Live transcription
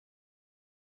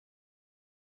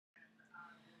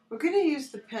We're going to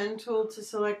use the pen tool to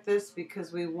select this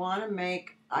because we want to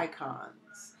make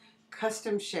icons,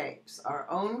 custom shapes, our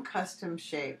own custom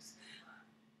shapes,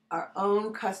 our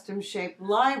own custom shape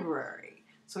library,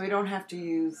 so we don't have to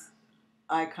use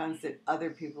icons that other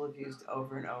people have used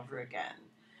over and over again.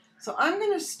 So I'm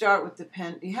going to start with the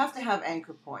pen. You have to have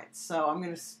anchor points. So I'm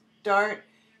going to start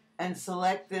and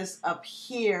select this up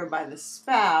here by the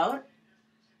spout.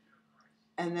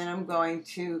 And then I'm going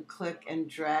to click and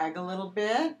drag a little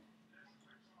bit.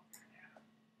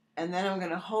 And then I'm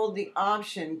going to hold the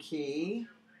Option key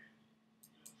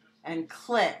and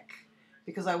click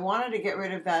because I wanted to get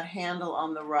rid of that handle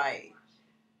on the right.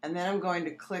 And then I'm going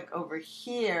to click over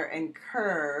here and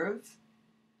curve.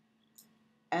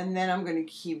 And then I'm going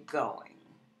to keep going.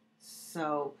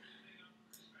 So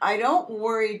I don't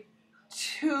worry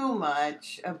too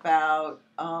much about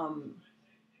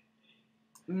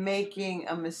making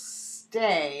a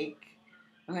mistake.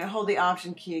 I'm going to hold the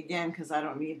Option key again because I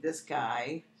don't need this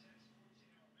guy.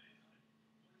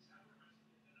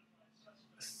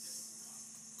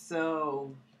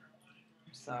 So,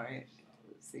 sorry,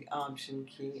 it's the Option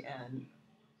key, and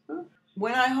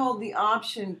when I hold the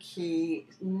Option key,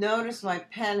 notice my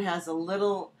pen has a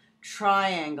little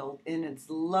triangle in its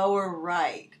lower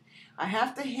right. I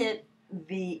have to hit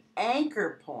the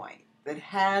anchor point that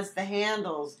has the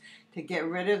handles to get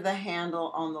rid of the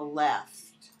handle on the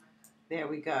left. There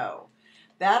we go.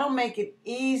 That'll make it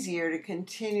easier to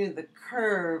continue the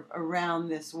curve around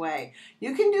this way.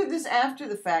 You can do this after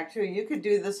the fact too. You could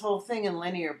do this whole thing in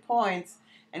linear points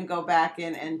and go back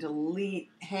in and delete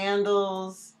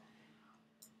handles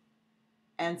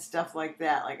and stuff like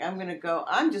that. Like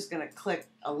I'm just going to click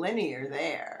a linear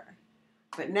there.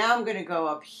 But now I'm going to go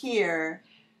up here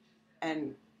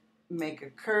and make a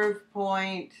curve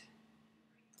point.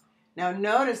 Now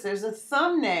notice there's a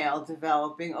thumbnail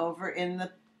developing over in the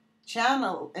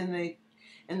channel, in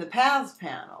the paths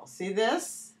panel. See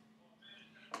this?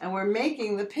 And we're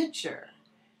making the picture.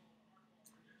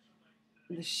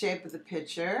 The shape of the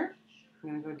picture. I'm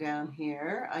going to go down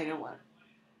here. I don't want.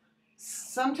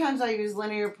 Sometimes I use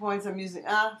linear points. I'm using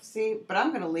see, but I'm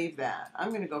going to leave that. I'm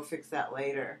going to go fix that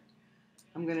later.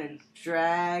 I'm going to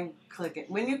drag, click it.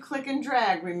 When you click and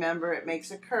drag, remember it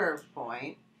makes a curve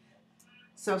point.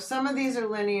 So some of these are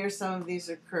linear, some of these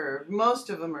are curved. Most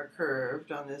of them are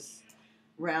curved on this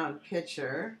round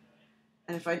picture.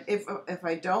 And if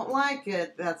I don't like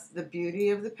it, that's the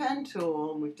beauty of the pen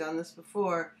tool, and we've done this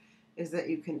before, is that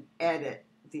you can edit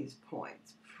these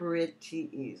points pretty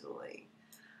easily.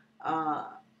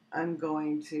 I'm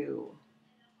going to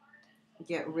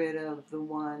get rid of the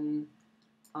one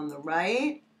on the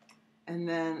right, and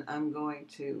then I'm going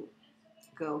to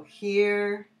go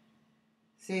here,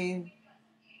 see,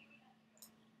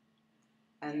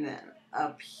 and then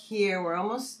up here. We're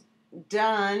almost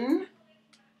done.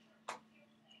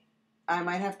 I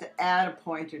might have to add a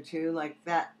point or two, like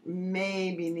that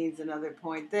maybe needs another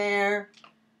point there.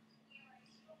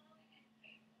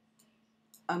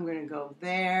 I'm going to go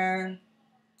there.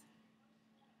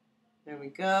 There we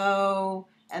go.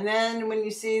 And then when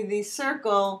you see the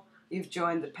circle, you've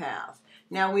joined the path.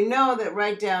 Now we know that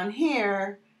right down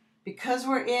here, because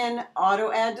we're in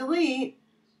Auto Add Delete,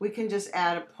 we can just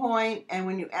add a point. And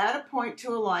when you add a point to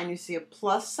a line, you see a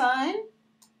plus sign.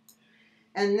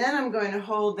 And then I'm going to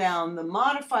hold down the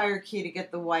modifier key to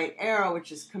get the white arrow,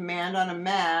 which is Command on a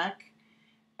Mac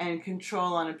and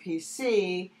Control on a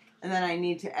PC. And then I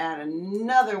need to add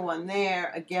another one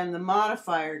there. Again, the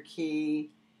modifier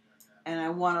key. And I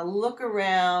want to look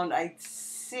around. I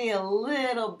see a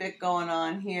little bit going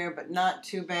on here, but not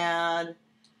too bad.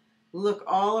 Look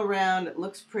all around. It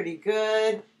looks pretty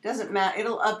good. Doesn't matter.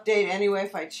 It'll update anyway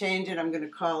if I change it. I'm going to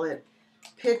call it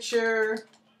Picture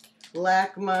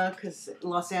LACMA because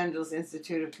Los Angeles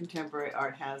Institute of Contemporary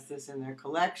Art has this in their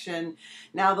collection.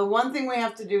 Now, the one thing we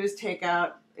have to do is take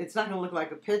out, it's not going to look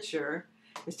like a picture,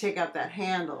 is take out that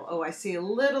handle. Oh, I see a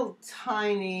little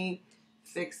tiny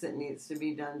fix that needs to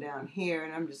be done down here,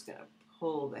 and I'm just going to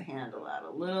pull the handle out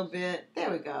a little bit.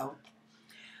 There we go.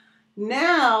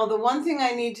 Now, the one thing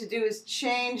I need to do is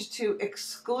change to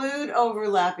exclude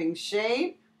overlapping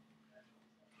shape.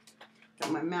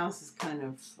 My mouse is kind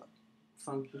of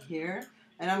funky here.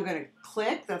 And I'm going to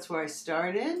click, that's where I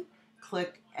started,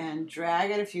 click and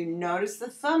drag it. If you notice the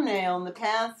thumbnail in the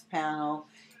Paths panel,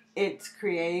 it's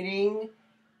creating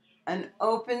an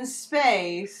open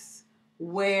space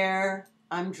where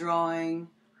I'm drawing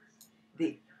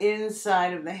the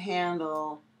inside of the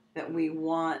handle that we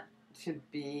want to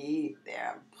be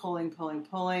there. I'm pulling, pulling,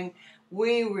 pulling.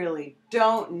 We really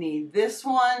don't need this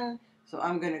one, so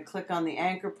I'm going to click on the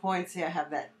anchor point. See, I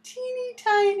have that teeny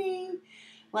tiny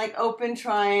like open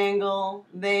triangle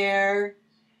there,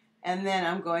 and then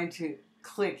I'm going to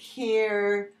click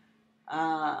here,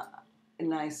 a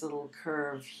nice little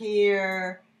curve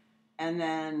here, and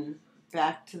then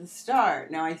back to the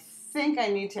start. Now I think I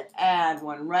need to add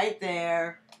one right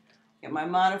there. Get my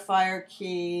modifier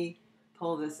key,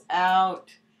 pull this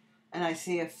out, and I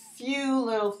see a few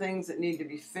little things that need to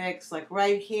be fixed. Like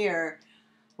right here,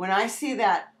 when I see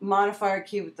that modifier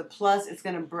key with the plus, it's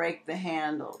going to break the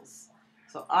handles.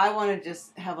 So I want to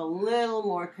just have a little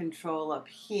more control up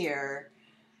here.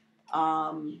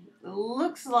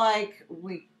 Looks like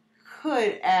we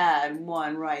could add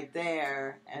one right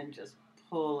there and just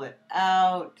pull it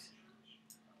out.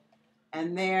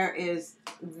 And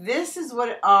this is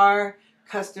what our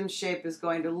custom shape is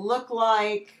going to look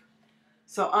like.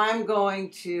 So I'm going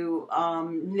to,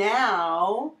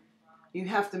 now you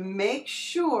have to make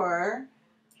sure,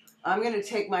 I'm going to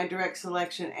take my direct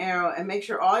selection arrow and make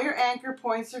sure all your anchor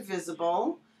points are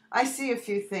visible. I see a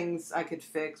few things I could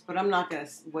fix, but I'm not going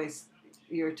to waste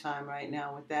your time right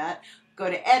now with that. Go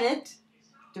to Edit,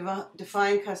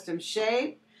 Define Custom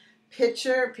Shape,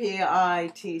 Picture,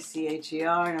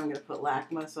 P-I-T-C-H-E-R, and I'm going to put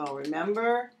LACMA so I'll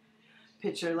remember.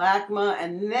 Picture LACMA,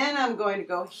 and then I'm going to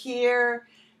go here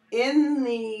in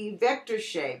the vector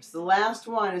shapes. The last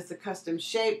one is the Custom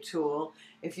Shape tool.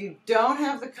 If you don't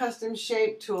have the Custom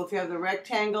Shape tool, if you have the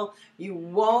rectangle, you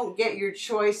won't get your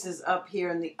choices up here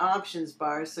in the options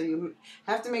bar, so you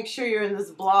have to make sure you're in this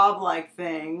blob-like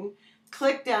thing.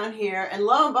 Click down here, and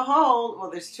lo and behold,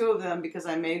 well, there's two of them because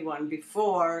I made one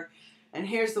before, and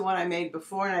here's the one I made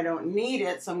before, and I don't need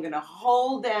it, so I'm going to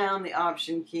hold down the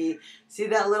Option key. See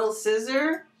that little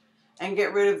scissor? And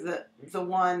get rid of the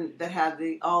one that had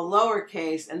the all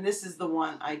lowercase, and this is the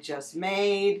one I just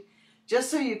made.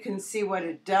 Just so you can see what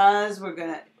it does, we're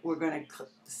gonna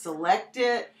select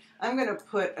it. I'm gonna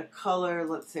put a color,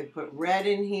 let's say put red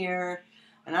in here,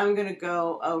 and I'm gonna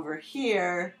go over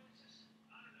here,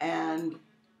 and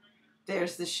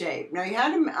there's the shape. Now you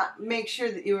had to make sure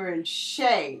that you were in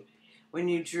shape when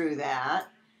you drew that.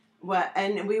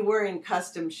 And we were in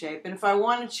custom shape. And if I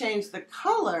want to change the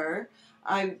color,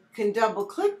 I can double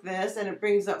click this and it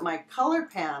brings up my color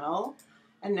panel,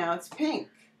 and now it's pink.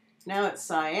 Now it's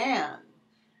cyan,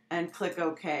 and click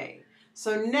OK.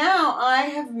 So now I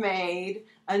have made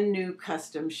a new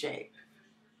custom shape.